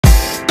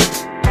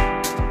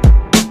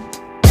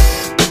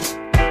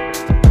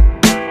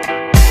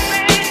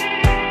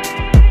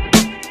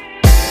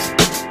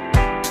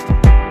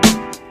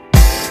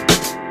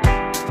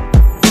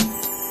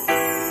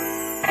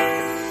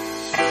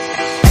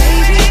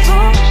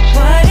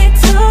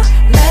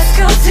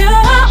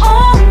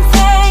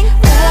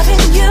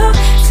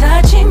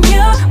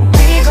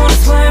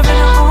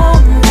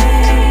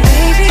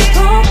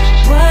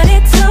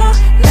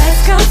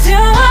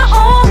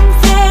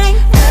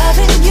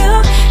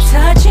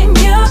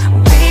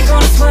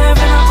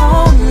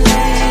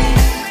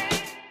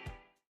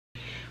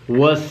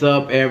What's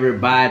up,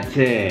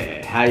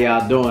 everybody? How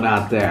y'all doing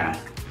out there?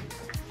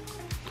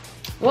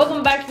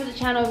 Welcome back to the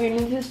channel. If you're new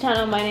to this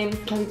channel, my name is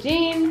Kelly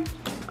Jean.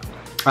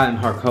 I'm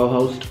her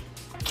co-host.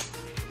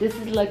 This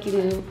is Lucky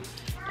Lou.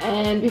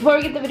 And before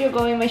we get the video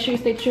going, make sure you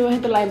stay true and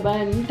hit the like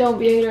button. Don't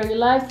be a hater, you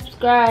like,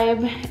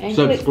 subscribe, and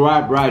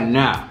subscribe right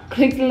now.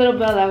 Click the little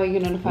bell, that way you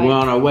get notified. We're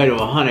on our way to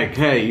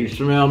 100K, you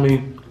smell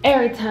me?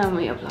 Every time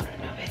we upload a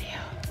new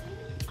video.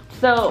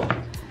 So,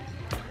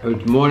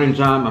 it's morning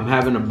time, I'm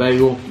having a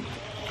bagel.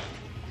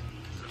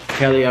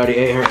 Kelly already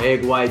ate her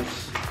egg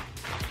whites.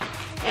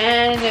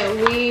 And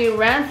we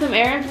ran some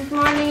errands this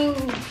morning.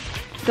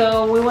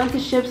 So we went to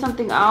ship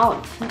something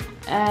out.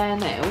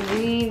 And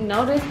we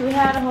noticed we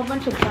had a whole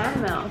bunch of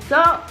fan mail.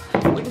 So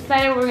we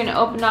decided we were gonna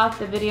open off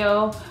the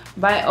video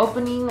by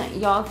opening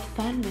y'all's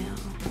fan mail.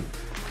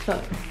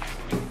 So.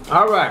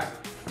 Alright,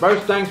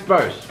 first things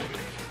first.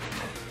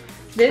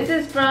 This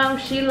is from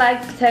She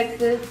Likes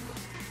Texas.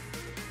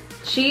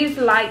 She's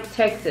like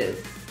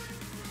Texas.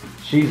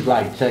 She's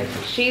like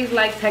Texas. She's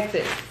like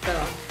Texas. So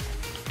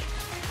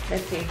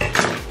let's see.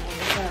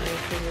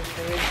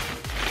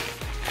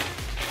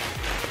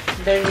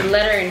 There's a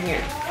letter in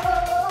here.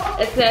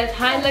 It says,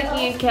 "Hi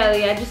Lucky and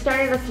Kelly. I just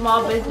started a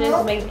small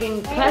business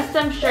making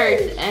custom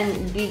shirts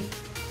and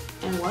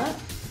what?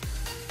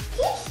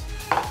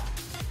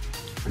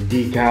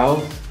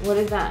 Decals. What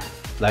is that?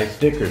 Like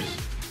stickers.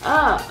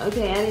 Oh,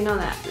 okay, I didn't know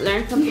that.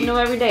 Learn something new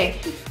every day.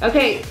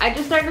 Okay, I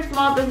just started a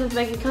small business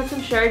making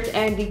custom shirts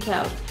and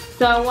decals.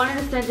 So I wanted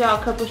to send y'all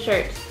a couple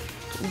shirts.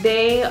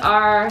 They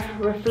are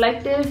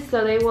reflective,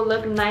 so they will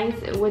look nice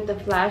with the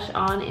flash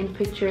on in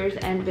pictures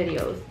and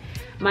videos.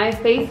 My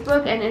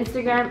Facebook and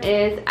Instagram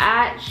is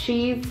at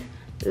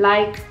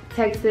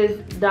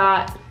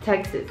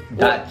she'sliketexas.texas.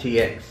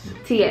 .tx.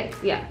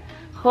 TX, yeah.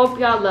 Hope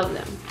y'all love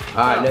them.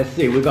 Alright, let's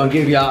see. We're gonna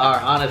give y'all our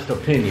honest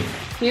opinion.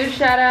 Huge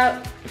shout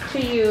out to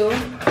you.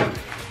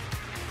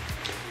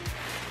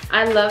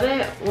 I love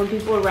it when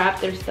people wrap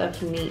their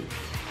stuff neat.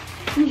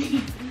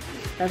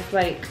 That's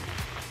like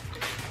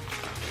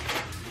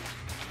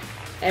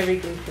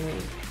everything to me.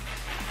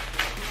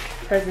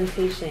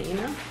 Presentation, you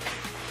know?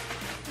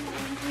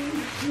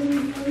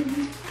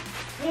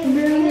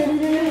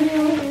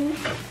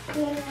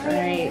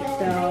 Alright,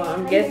 so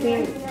I'm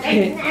guessing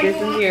this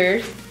is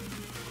yours.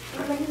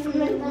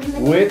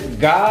 With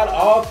God,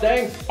 all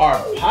things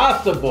are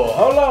possible.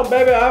 Hold on,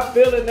 baby. I'm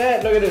feeling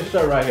that. Look at this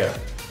shirt right here.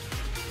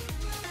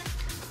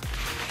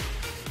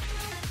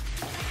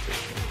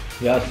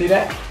 Y'all see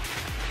that?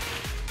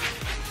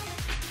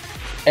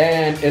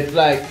 And it's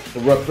like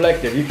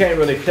reflective. You can't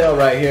really tell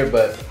right here,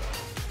 but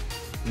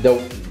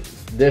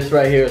this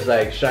right here is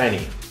like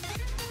shiny.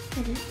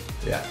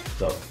 Yeah,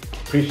 so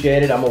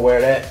appreciate it. I'm gonna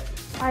wear that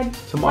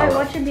tomorrow.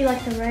 What should be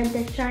like the red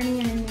that's shiny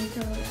and then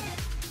the red?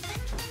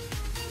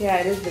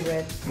 Yeah, it is the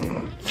red.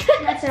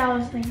 That's what I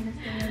was thinking.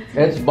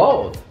 It's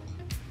both.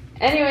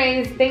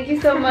 Anyways, thank you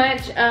so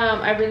much.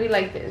 I really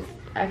like this,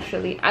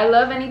 actually. I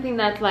love anything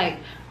that's like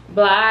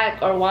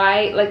black or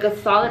white, like a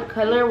solid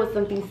color with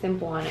something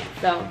simple on it.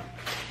 So,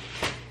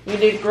 you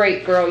did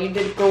great, girl. You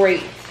did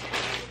great.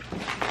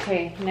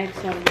 Okay,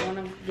 next one. You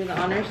want to do the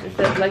honors? It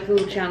says Lucky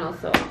Lou channel,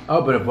 so.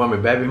 Open it for me,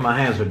 baby. My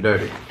hands are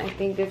dirty. I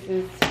think this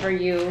is for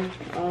you.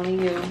 Only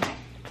you.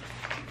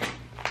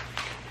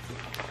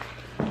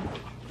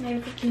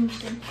 Maybe for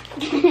Kingston.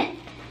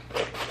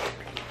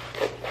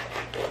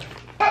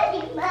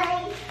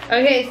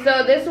 Okay,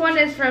 so this one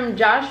is from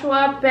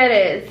Joshua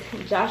Perez.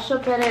 Joshua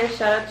Perez,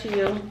 shout out to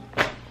you.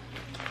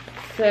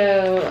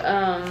 So,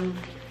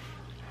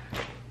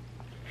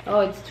 oh,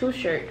 it's 2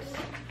 shirts.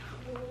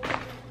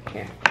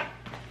 Here.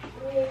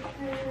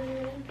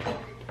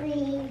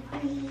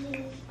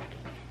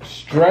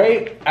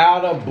 Straight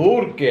out of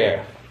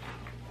Burke.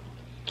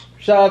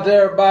 Shout out to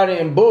everybody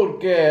in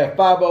Burke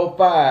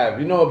 505.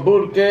 You know what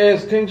Burke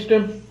is,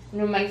 Kingston?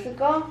 New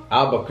Mexico?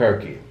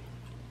 Albuquerque.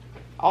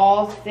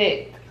 All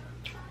sick.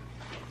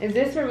 Is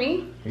this for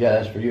me? Yeah,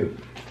 that's for you.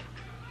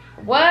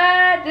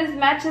 What? This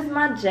matches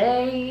my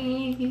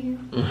J.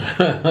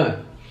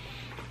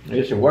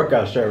 It's your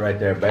workout shirt right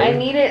there, baby. I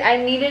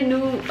needed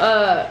new,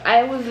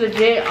 I was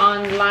legit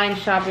online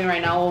shopping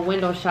right now, or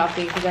window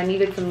shopping, because I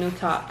needed some new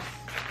tops.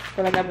 I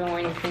feel like I've been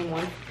wearing the same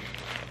one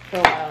for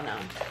a while now.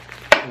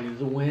 He's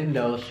a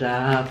window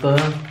shopper.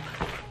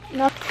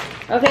 No.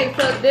 Okay,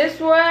 so this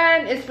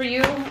one is for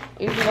you.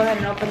 You can go ahead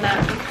and open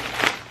that.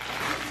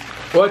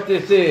 What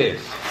this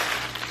is?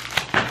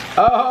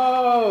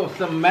 Oh,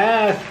 some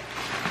masks.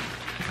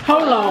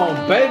 Hold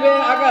on, baby.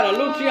 I got a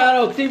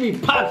Luciano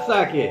TV pop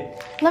socket.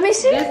 Let me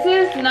see. This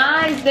is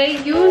nice. They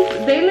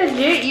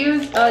legit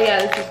use, oh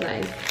yeah, this is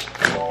nice.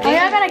 Oh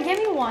yeah, I gotta give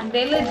you one.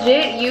 They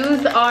legit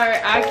use our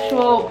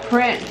actual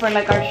print for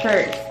like our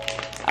shirts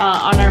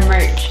on our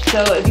merch.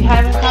 So if you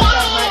haven't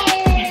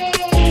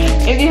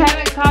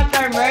copped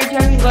our merch, you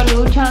can go to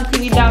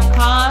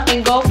lucianotv.com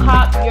and go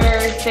cop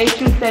your Stay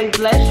True Stay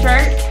Blessed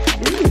shirt.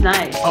 This is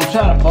nice. I'm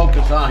trying to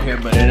focus on here,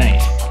 but it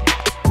ain't.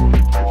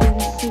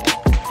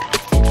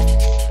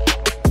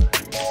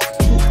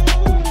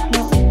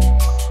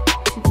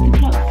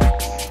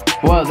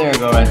 Well, there you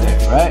go right there.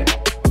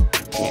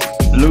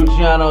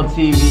 Channel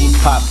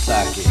TV pop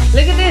socket.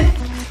 Look at this.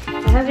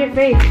 It has your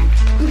face.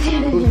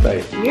 Whose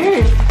face?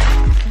 Yours.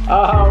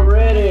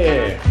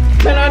 Already.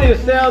 Man, I need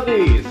to sell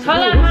these. Hold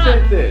on, Who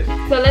sent this?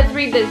 So let's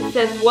read this. It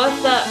says,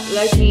 "What's up,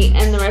 Lucky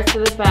and the rest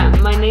of the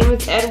fam? My name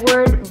is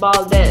Edward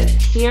Valdez.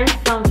 Here's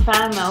some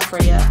fan mail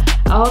for ya.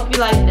 I hope you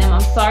like them.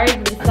 I'm sorry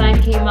the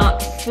design came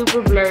out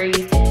super blurry.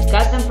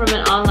 Got them from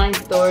an online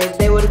store.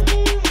 They would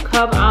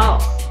come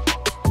out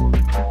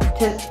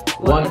to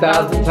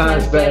 1,000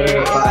 times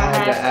better if I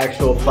had the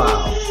actual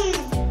file.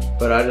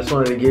 But I just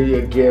wanted to give you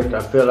a gift.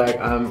 I feel like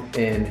I'm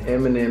in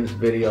Eminem's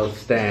video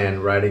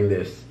Stan writing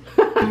this.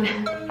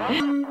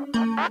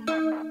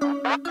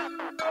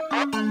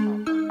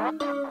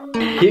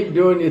 Keep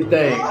doing your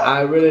thing.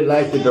 I really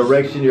like the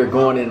direction you're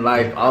going in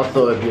life.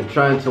 Also, if you're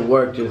trying to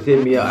work, just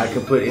hit me up. I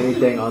can put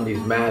anything on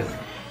these masks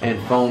and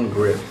phone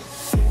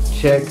grips.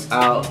 Check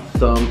out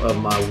some of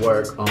my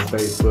work on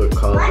Facebook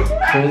called the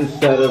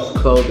Trendsetters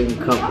Clothing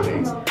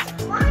Company.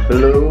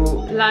 Blue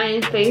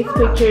Lion face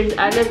pictures.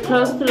 I live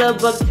close to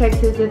Lubbock,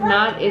 Texas. If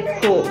not,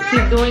 it's cool.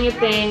 Keep doing your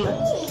thing.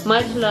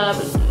 Much love.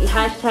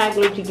 Hashtag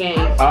Lucha Gang."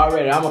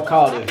 Alright, I'm gonna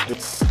call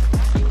this.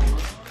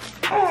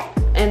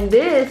 And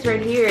this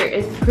right here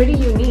is pretty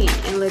unique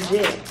and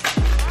legit.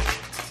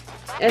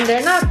 And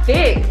they're not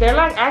fake. They're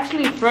like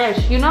actually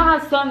fresh. You know how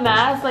some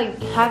masks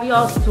like have you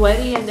all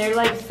sweaty and they're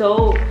like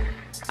so,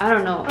 I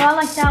don't know. Oh, I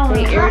like that one.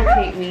 They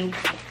irritate me.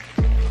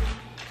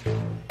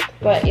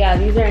 But yeah,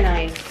 these are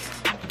nice.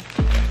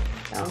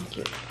 Sounds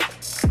cute.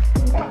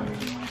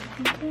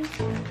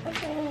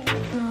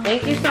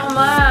 Thank you so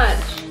much.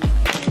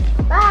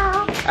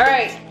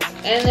 Alright,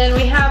 and then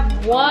we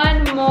have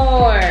one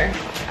more.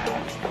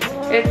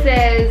 It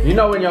says, You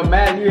know when you're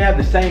mad, you have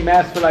the same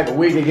mask for like a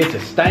week, it gets to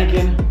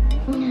stinking.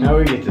 Now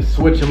we get to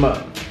switch them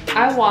up.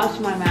 I wash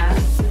my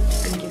mask.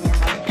 Thank you very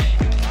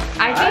much.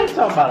 I ain't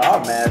talking about our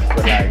mask,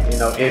 but like, you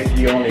know, if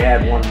you only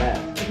had one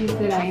mask. You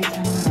said I ain't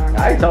talking about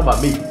I ain't talking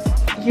about me.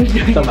 You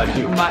know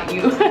talking about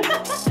you.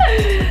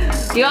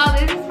 Y'all,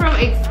 this is from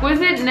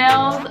Exquisite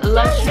Nails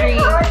Luxury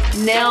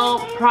Nail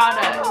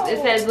Products. It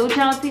says Lucha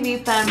Channel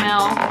TV fan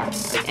mail,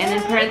 and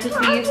in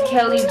parentheses,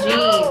 Kelly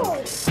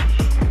Jeans.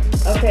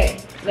 Okay,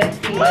 let's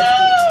see.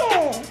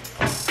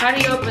 How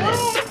do you open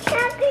this?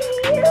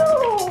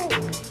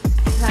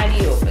 How do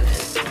you open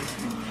this?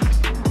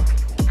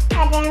 I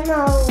don't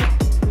know.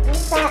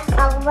 Is that a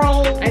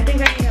way? I think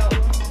I need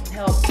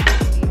help.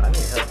 I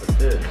need help with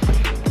this.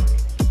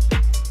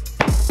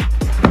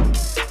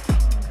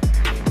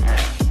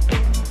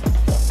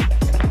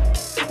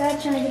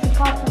 Dad's trying to get the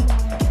coffee.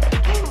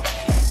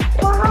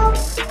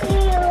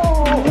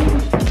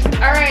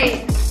 Alright,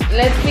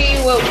 let's see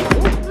what.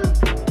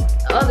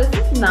 Oh, this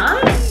is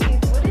nice.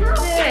 What is I'm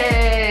so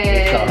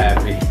this?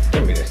 happy.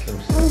 Give me this.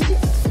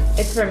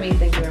 It's for me,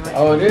 thank you very much.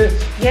 Oh, it is?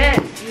 Yes,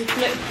 you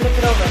flip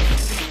it over.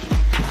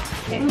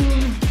 Okay.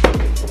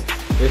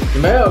 It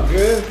smells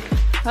good.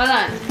 Hold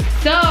on.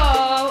 So,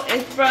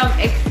 it's from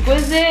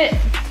Exquisite.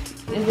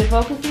 Is it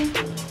focusing?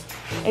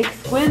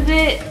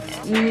 Exquisite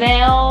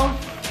Nails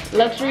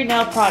Luxury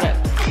Nail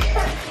Products.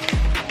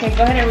 Okay,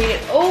 go ahead and read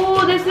it.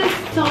 Oh, this is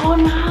so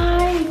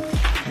nice.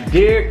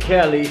 Dear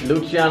Kelly,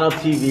 Luciano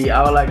TV,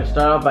 I would like to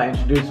start off by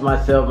introducing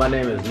myself. My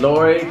name is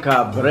Lori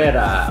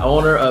Cabrera,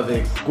 owner of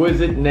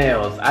Exquisite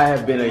Nails. I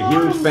have been a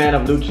huge fan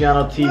of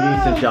Luciano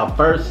TV since y'all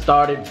first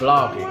started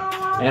vlogging,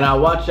 and I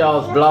watch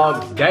y'all's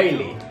vlogs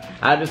daily.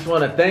 I just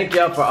want to thank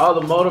y'all for all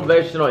the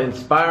motivational,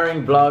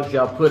 inspiring vlogs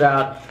y'all put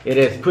out. It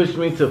has pushed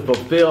me to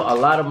fulfill a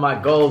lot of my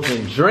goals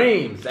and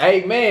dreams.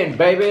 Amen,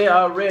 baby,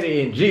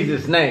 already in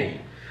Jesus' name.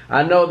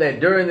 I know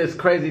that during this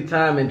crazy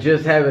time and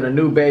just having a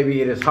new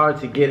baby, it is hard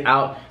to get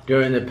out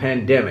during the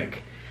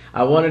pandemic.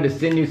 I wanted to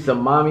send you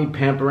some mommy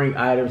pampering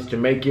items to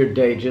make your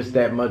day just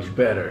that much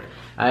better.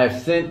 I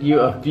have sent you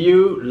a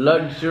few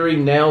luxury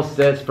nail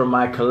sets from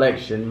my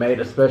collection made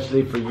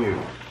especially for you.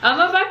 I'm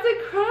about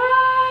to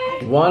cry.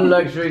 One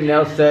luxury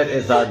nail set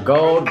is our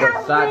gold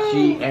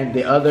Versace and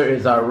the other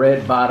is our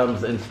red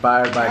bottoms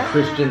inspired by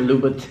Christian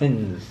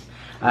Louboutins.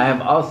 I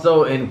have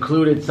also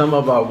included some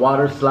of our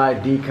water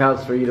slide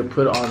decals for you to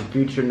put on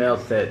future nail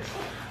sets.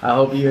 I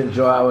hope you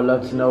enjoy. I would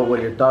love to know what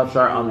your thoughts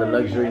are on the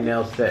luxury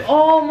nail set.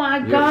 Oh my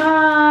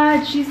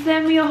God, she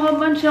sent me a whole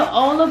bunch of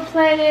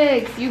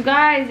Olaplex. You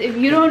guys, if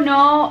you don't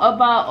know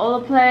about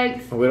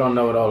Olaplex, We don't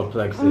know what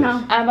Olaplex is.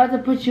 No. I'm about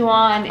to put you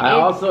on. I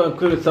also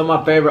included some of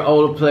my favorite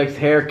Olaplex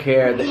hair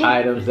care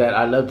items that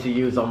I love to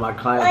use on my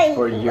clients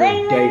for your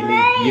daily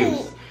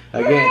use.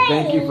 Again,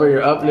 thank you for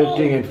your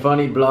uplifting and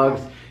funny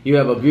blogs. You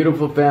have a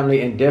beautiful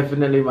family and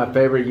definitely my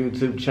favorite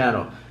YouTube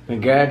channel.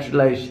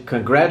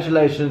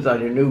 Congratulations on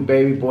your new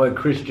baby boy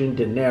Christian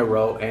De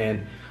Niro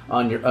and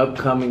on your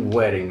upcoming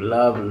wedding.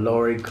 Love,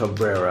 Lori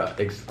Cabrera.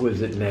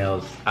 Exquisite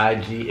Nails.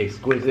 IG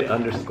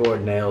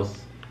exquisite_nails.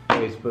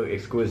 Facebook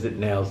Exquisite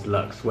Nails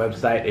Lux.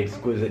 Website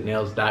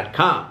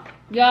exquisitenails.com.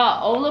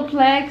 Y'all,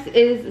 Olaplex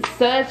is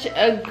such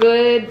a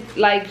good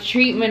like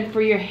treatment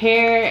for your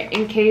hair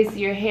in case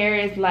your hair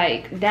is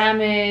like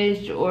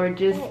damaged or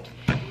just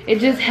It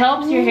just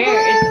helps your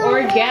hair. It's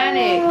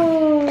organic.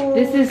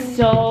 This is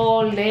so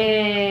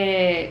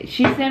lit.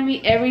 She sent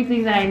me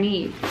everything that I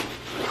need.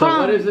 So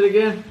what is it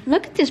again?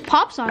 Look at this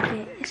pop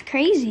socket. It's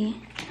crazy.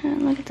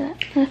 Look at that.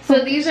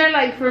 So these are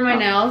like for my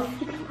nails.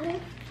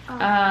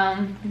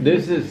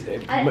 This is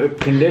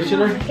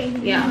conditioner,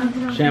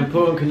 Yeah.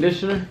 shampoo and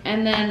conditioner.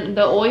 And then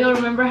the oil,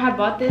 remember I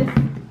bought this?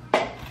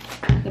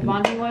 The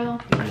bonding oil?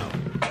 No.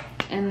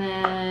 And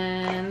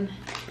then,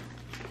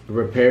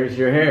 Repairs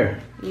your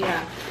hair.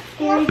 yeah.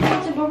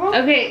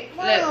 Okay,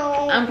 look,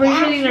 I'm pretty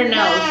sure these are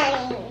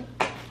nails.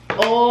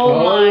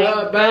 Oh my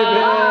yeah, baby.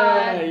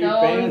 god, You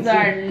those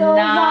fancy? are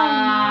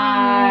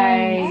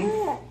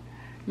nice.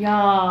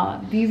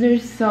 Y'all, these are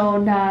so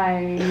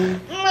nice.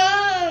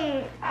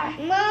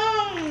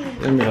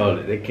 Let me hold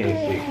it. They can't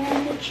see.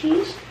 The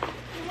cheese.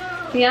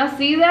 Can y'all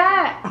see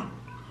that?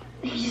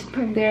 He's just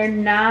burnt. They're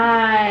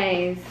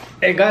nice.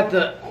 It got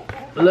the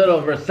little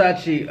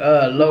Versace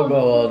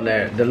logo on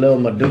there. The little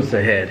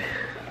Medusa head.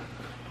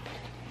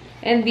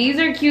 And these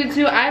are cute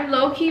too. I've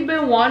low-key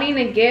been wanting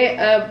to get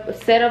a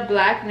set of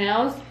black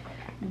nails,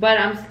 but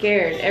I'm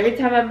scared. Every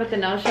time I'm at the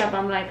nail shop,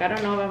 I'm like, I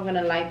don't know if I'm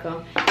gonna like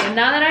them. But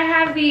now that I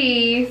have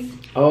these,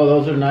 Oh,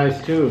 those are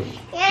nice too.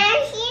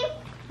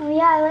 Oh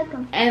yeah, I like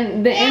them.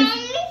 and the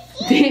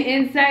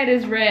inside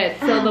is red,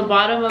 so the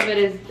bottom of it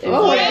is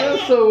Oh, red.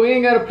 yeah, so we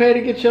ain't gotta pay to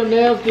get your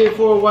nails did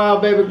for a while,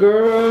 baby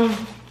girl.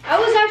 I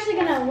was actually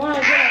gonna want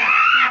to get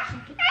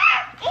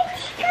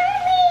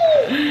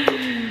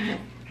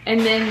And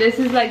then this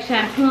is like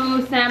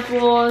shampoo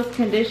samples,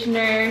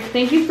 conditioners.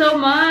 Thank you so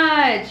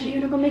much. You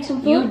wanna go make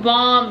some food?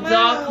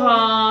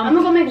 Ubomb.com. I'm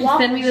gonna go make Just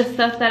send me waffles. the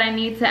stuff that I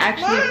need to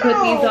actually put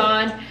these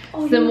on.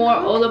 Some more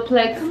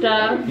Olaplex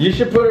stuff. You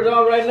should put it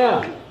on right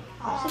now.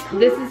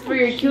 This is for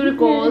your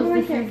cuticles.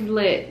 This is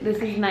lit. This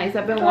is nice.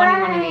 I've been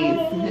wanting one of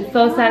these. It's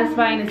so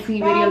satisfying to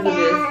see videos of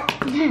this.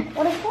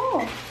 What is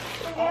that?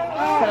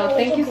 So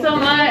thank you so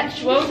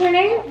much. What was her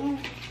name?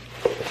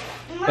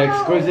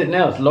 Exquisite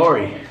Nails,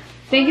 Lori.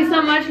 Thank you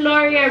so much,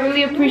 Lori. I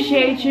really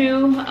appreciate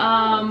you.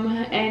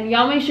 And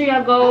y'all make sure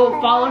y'all go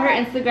follow her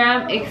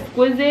Instagram,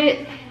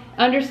 exquisite_nails.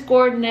 I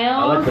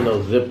like the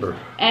little zipper.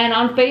 And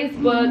on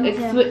Facebook,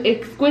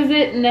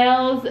 Exquisite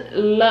Nails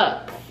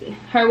Luxe.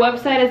 Her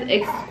website is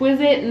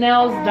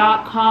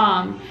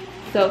exquisitenails.com.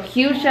 So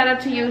huge shout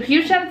out to you.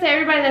 Huge shout out to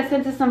everybody that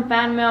sent us some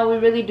fan mail. We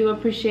really do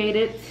appreciate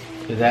it.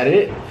 Is that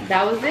it?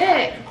 That was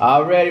it.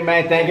 Alrighty,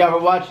 man. Thank y'all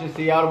for watching.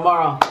 See y'all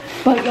tomorrow.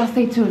 But y'all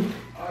stay tuned.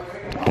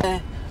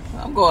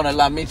 I'm going to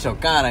La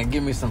Michoacana and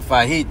give me some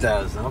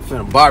fajitas. I'm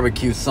finna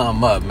barbecue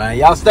something up, man.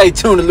 Y'all stay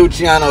tuned to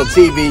Luciano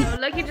TV.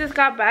 Lucky just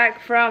got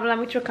back from La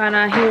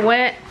Michoacana. He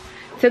went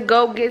to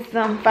go get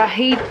some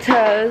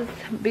fajitas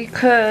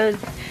because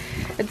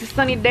it's a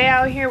sunny day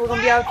out here. We're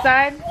gonna be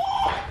outside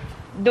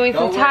doing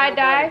some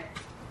tie-dye.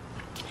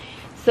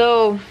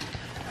 So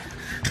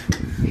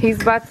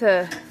he's about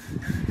to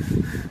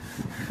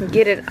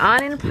get it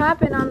on and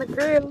popping on the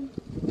grill.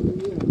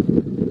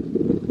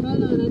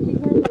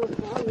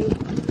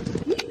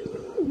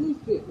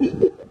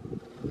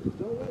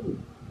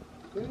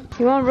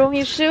 You won't ruin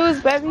your shoes,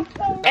 baby.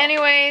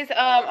 Anyways,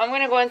 I'm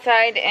gonna go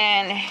inside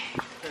and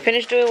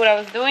finish doing what I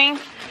was doing,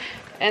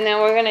 and then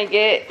we're gonna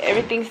get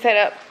everything set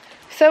up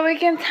so we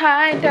can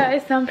tie-dye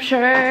some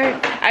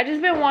shirts. I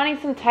just been wanting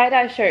some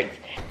tie-dye shirts.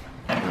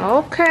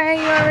 Okay,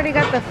 you already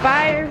got the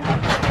fire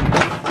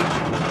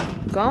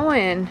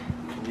going.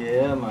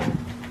 Yeah, man.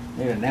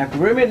 Need a napkin.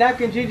 Bring me a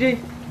napkin, Gigi.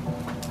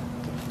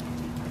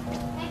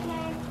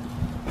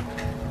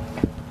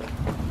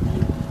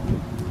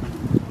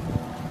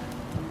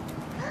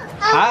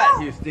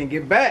 Hot, Houston.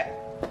 Get back.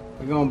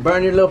 You're gonna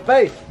burn your little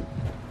face.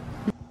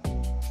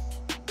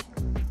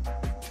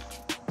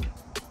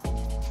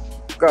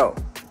 Go.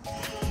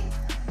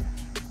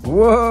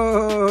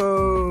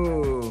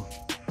 Whoa.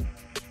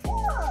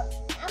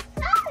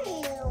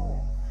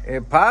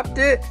 It popped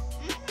it?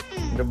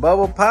 The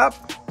bubble pop?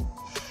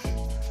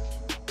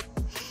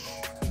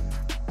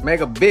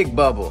 Make a big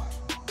bubble.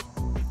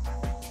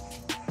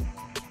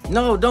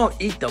 No, don't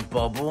eat the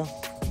bubble.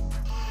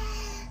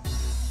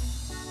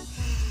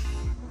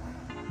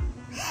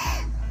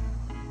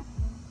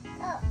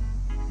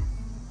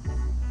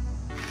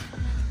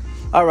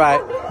 All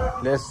right,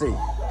 let's see.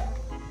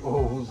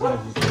 Oh, who's that?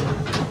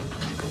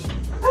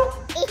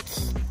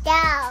 It's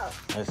dog.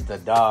 It's the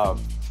dog.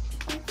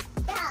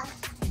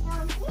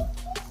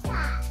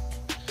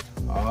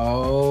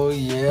 Oh,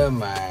 yeah,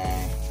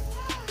 man.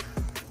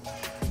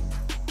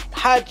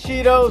 Hot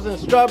Cheetos and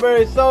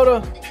strawberry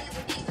soda.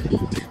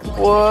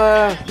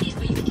 What?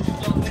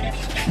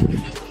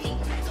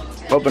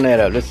 Open that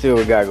up. Let's see what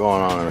we got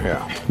going on over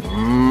here.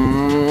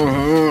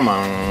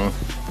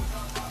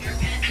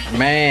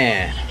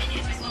 Man,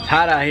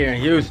 hot out here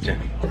in Houston.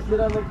 Let's sit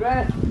on the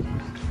grass.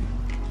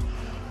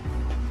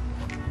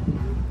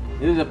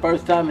 This is the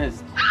first time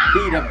his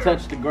feet have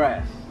touched the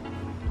grass.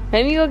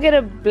 Let me go get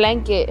a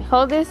blanket.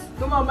 Hold this.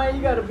 Come on, man.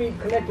 You gotta be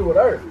connected with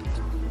Earth.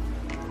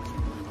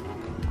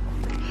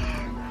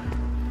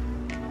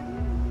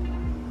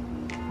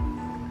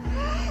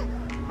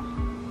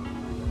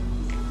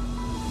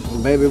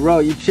 Baby Ro,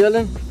 you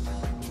chilling?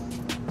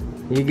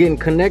 You getting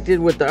connected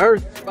with the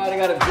earth? Everybody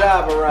got a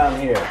job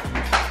around here.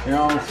 You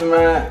know what I'm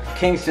saying?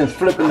 Kingston's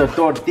flipping the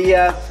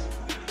tortillas.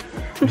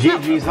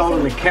 Gigi's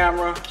holding the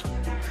camera.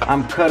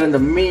 I'm cutting the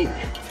meat.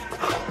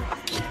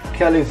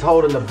 Kelly's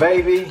holding the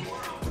baby.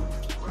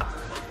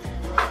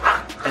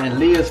 And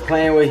Leah's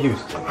playing with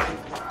Houston.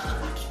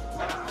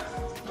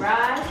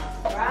 Right.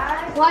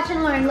 Watch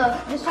and learn.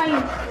 Look, this is how you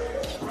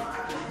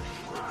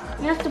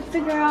have to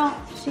figure out.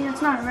 See,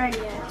 it's not ready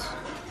yet.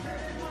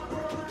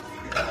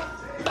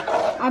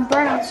 I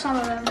burned out some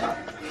of them.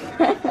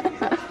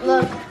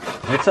 Look.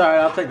 It's alright,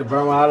 I'll take the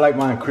burn one. I like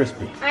mine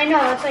crispy. I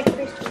know, it's like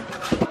crispy.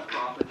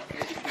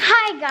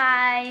 Hi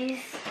guys.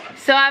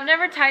 So I've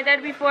never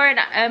tie-dyed before,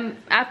 and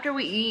after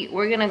we eat,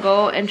 we're gonna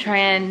go and try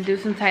and do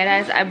some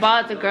tie-dyes. I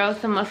bought the girls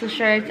some muscle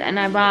shirts, and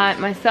I bought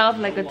myself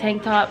like a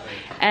tank top,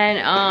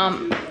 and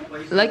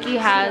Lucky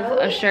has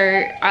a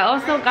shirt. I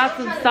also got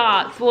some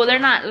socks. Well, they're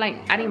not like,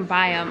 I didn't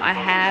buy them. I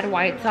had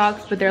white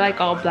socks, but they're like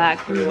all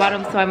black. We bought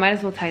them, so I might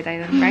as well tie-dye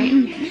them, right?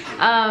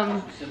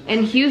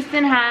 And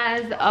Houston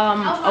has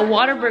a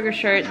Whataburger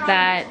shirt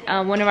that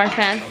one of our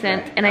fans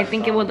sent, and I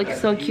think it would look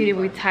so cute if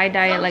we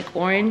tie-dye it like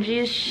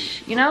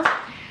orangish, you know?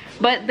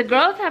 But the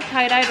girls have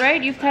tie-dyed,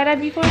 right? You've tie-dyed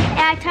before?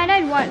 Yeah, I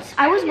tie-dyed once.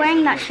 I was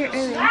wearing that shirt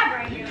earlier.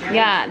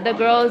 Yeah, the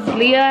girls,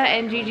 Leah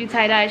and Gigi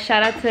tie-dyed.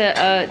 Shout out to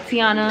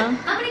Tiana.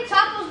 How many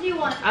tacos do you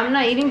want? I'm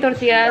not eating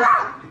tortillas.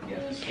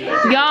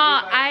 Y'all,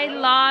 I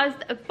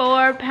lost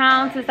 4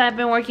 pounds since I've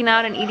been working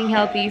out and eating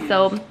healthy.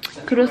 So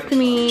kudos to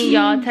me.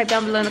 Y'all type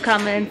down below in the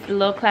comments the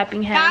little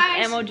clapping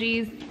hands,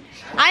 emojis.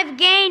 I've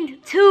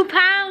gained 2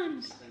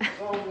 pounds.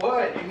 So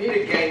what? You need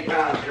to gain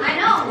pounds. I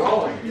know.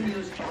 Growing.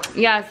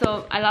 Yeah,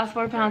 so I lost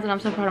 4 pounds and I'm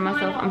so proud of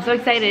myself. I'm so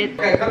excited.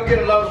 Okay, come get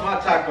a load of my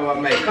taco I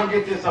made. Come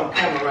get this on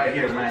camera right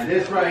here, man.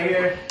 This right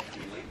here.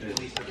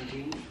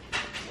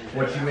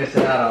 What you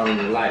missing out on in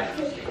your life?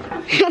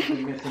 What you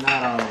missing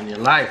out on in your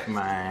life,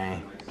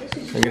 man?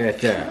 Look at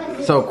that there.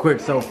 So quick,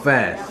 so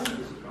fast.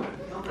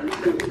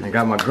 I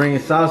got my green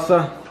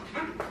salsa.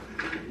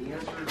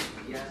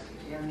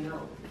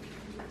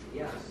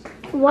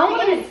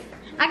 What?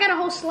 I got a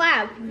whole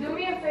slab. Do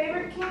me a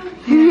favor, Kim.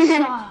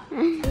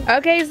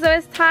 Okay, so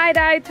it's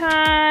tie-dye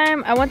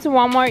time. I went to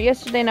Walmart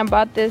yesterday and I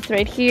bought this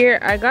right here.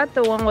 I got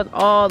the one with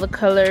all the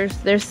colors.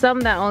 There's some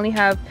that only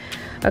have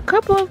a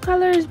couple of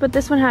colors, but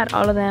this one had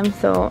all of them,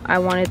 so I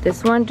wanted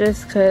this one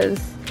just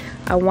because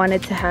I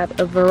wanted to have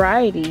a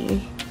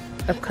variety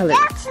of colors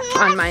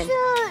on mine.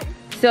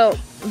 So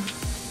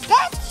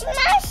That's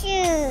my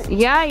shoe.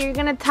 yeah, you're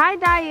gonna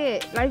tie-dye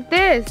it like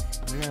this.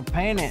 We're gonna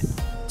paint it.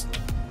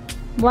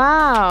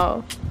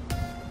 Wow.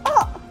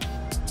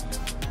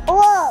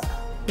 Look.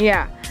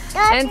 Yeah.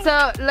 And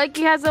so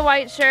Lucky has a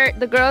white shirt.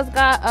 The girls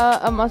got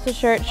a muscle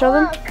shirt. Show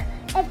them. Look.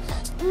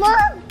 It's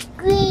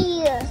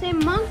monkey. It's a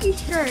monkey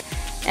shirt.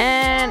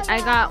 And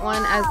I got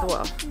one as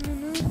well.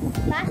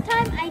 Last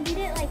time I did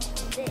it like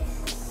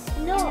this.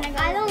 No,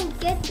 I don't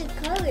get the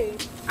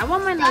colors. I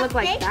want mine to look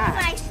like that.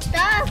 My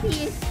stuff,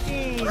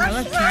 Houston. That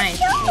looks nice.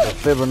 The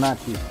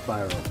Fibonacci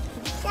spiral.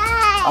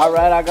 All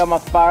right, I got my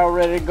spiral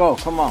ready to go.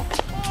 Come on.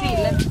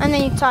 And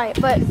then you tie it,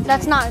 but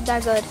that's not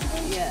that good.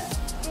 Yeah.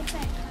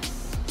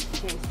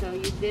 Okay, so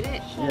you did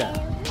it? Yeah,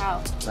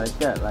 How? like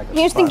that, like a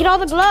Houston, get spiral. all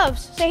the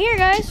gloves. Say here,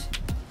 guys.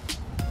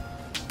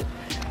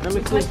 Let me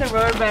What's see. the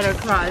road better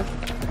cross?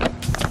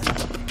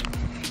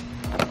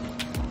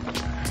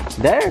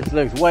 Theirs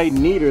looks way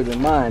neater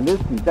than mine.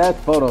 That's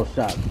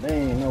Photoshop. There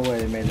ain't no way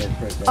they made that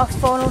trick. A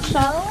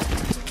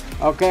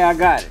Photoshop. Okay, I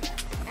got it.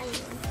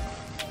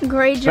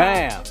 Great job.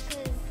 Bam.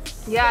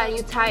 Yeah,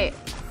 you tie it.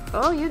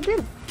 Oh, you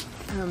did.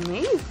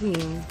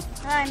 Amazing.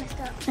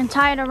 And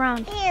tie it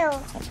around. Ew.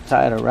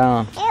 Tie it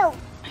around. Ew.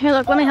 Here,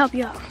 look, let me help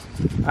you out.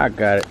 I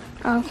got it.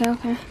 Okay,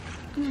 okay.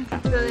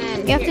 So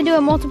then, You have to do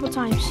it multiple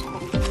times.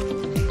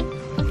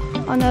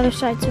 On the other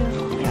side too.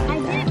 I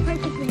did it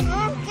perfectly.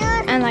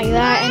 And like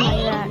that, and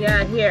like that.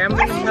 yeah, here, I'm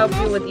gonna help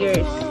you with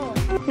yours.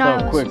 No,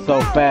 So quick,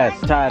 so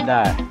fast, tie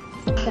dye.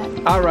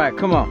 All right,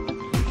 come on.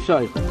 Show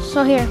you.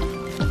 So here,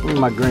 Where's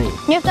my green?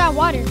 you have to add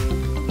water.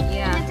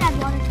 Yeah. Add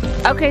water.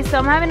 Okay, so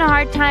I'm having a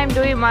hard time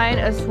doing mine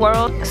a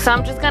swirl. So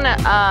I'm just gonna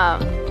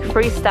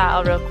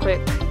freestyle real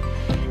quick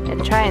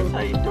and try and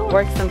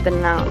work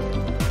something out.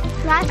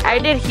 I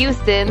did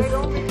Houston's.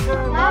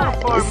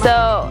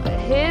 So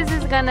his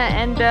is gonna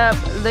end up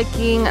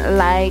looking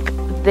like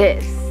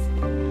this.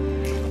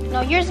 No,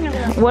 yours is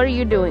gonna be What are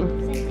you doing?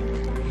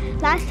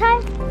 Last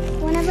time,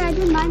 whenever I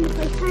did mine the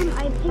first time,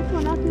 I picked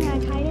one up and then I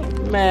tied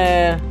it.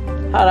 Man,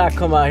 how'd I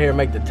come out here and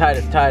make the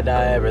tightest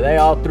tie-dye ever? They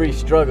all three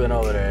struggling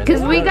over there.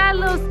 Cause we got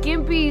little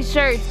skimpy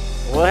shirts.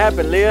 What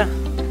happened, Leah?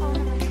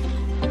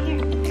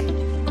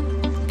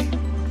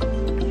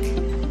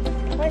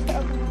 Where's the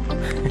open one?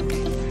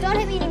 Don't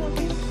hit me anymore.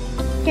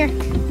 Here,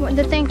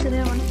 the thing to the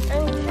other one.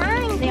 I'm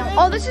trying to.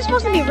 Oh, this is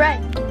supposed to be red.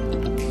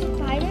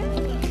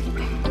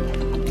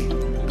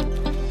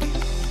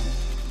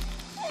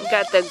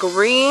 Got the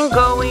green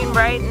going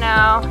right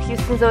now.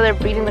 Houston's over there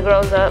beating the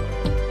girls up. You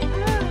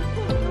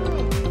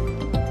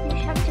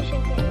have to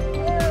shake it.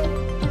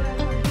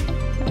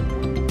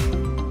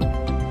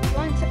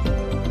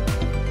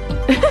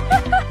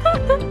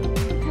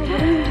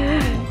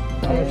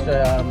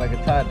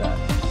 like a tie-dye.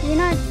 You're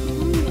not.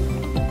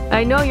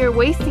 I know you're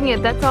wasting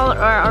it. That's all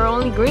our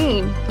only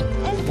green.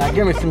 Now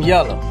give me some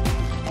yellow.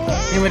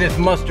 Give me this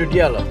mustard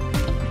yellow.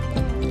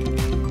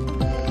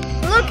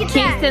 Look at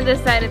Kingston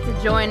decided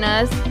to join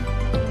us.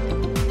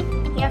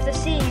 that. You have to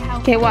see how.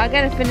 Okay, well I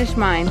gotta finish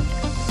mine.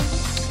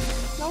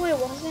 No, it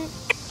wasn't.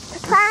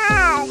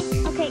 Class.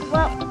 Okay,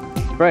 well.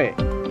 Right.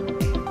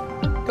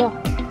 Go.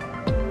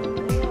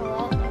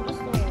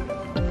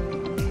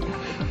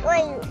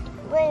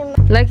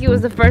 Wait. Lucky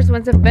was the first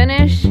one to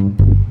finish.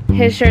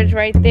 His shirt's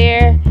right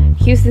there.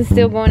 Houston's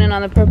still going in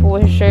on the purple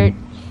with his shirt.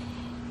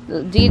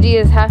 Gigi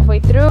is halfway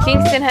through.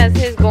 Kingston has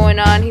his going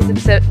on. He's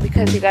upset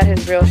because he got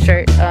his real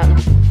shirt.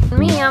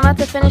 Me, I'm about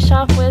to finish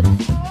off with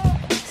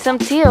some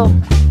teal.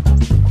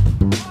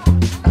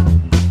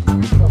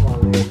 Come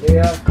on,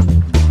 Leah.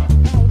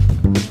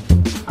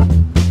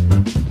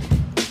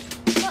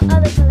 What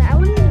other color? I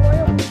want to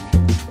royal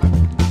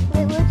blue.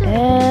 Wait, where's the?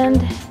 And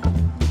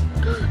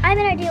I have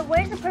an idea.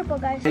 Where's the purple,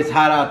 guys? It's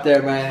hot out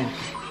there, man.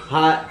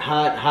 Hot,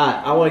 hot,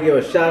 hot. I want to give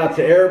a shout out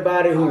to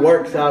everybody who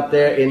works out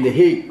there in the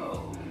heat.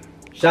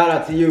 Shout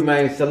out to you,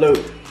 man.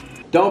 Salute.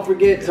 Don't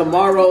forget,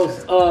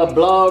 tomorrow's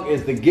blog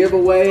is the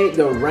giveaway,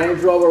 the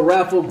Range Rover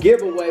raffle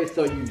giveaway.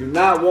 So you do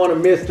not want to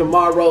miss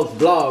tomorrow's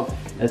vlog,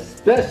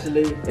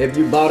 especially if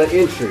you bought an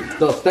entry.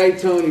 So stay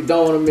tuned. You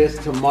don't want to miss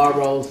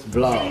tomorrow's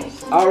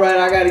vlog. All right,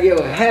 I got to give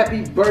a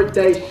happy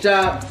birthday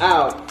shout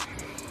out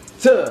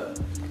to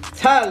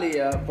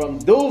Talia from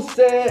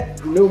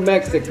Dulce, New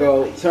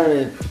Mexico,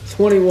 turning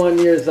 21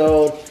 years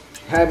old.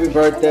 Happy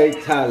birthday,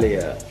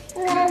 Talia.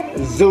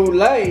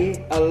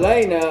 Zulay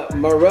Elena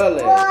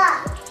Morales,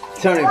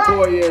 turning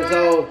 4 years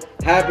old.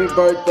 Happy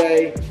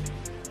birthday,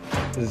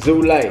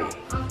 Zulay.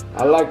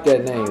 I like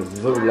that name,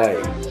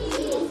 Zulay.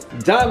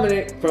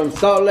 Dominic from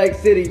Salt Lake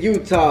City,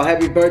 Utah.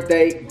 Happy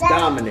birthday,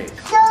 Dominic.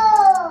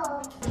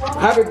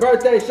 Happy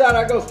birthday shout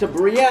out goes to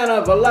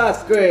Brianna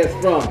Velasquez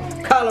from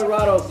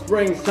Colorado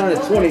Springs,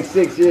 turning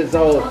 26 years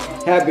old.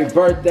 Happy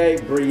birthday,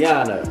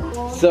 Brianna.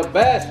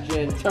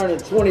 Sebastian turning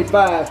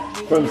 25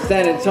 from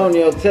San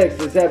Antonio,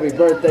 Texas. Happy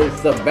birthday,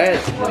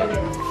 Sebastian.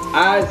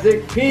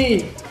 Isaac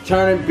P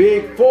turning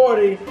big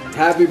 40.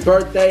 Happy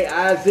birthday,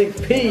 Isaac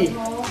P.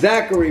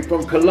 Zachary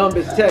from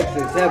Columbus,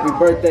 Texas. Happy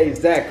birthday,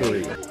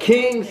 Zachary.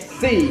 King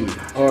C,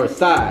 or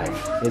Cy,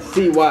 it's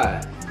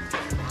C-Y.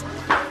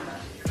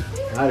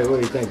 What do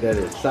you think that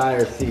is? Cy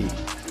or C?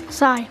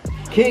 Cy.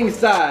 King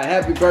Cy,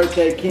 happy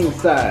birthday, King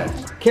Cy.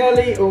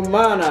 Kelly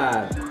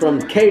Umana from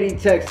Katy,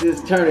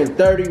 Texas, turning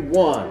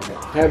 31.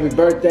 Happy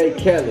birthday,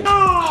 Kelly.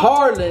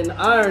 Harlan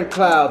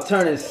Ironcloud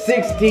turning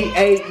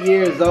 68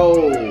 years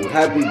old.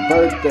 Happy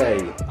birthday,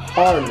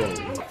 Harlan.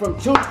 From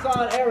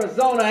Tucson,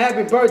 Arizona,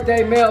 happy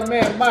birthday,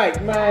 Mailman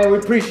Mike. Man, we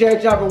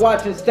appreciate y'all for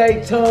watching.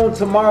 Stay tuned.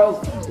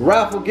 Tomorrow's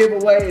raffle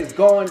giveaway is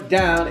going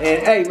down.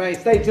 And hey, man,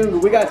 stay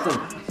tuned. We got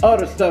some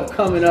other stuff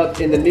coming up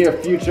in the near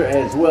future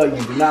as well.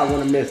 You do not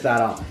want to miss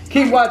out on.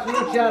 Keep watching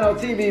Luciano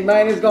TV,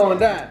 man. It's going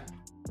down.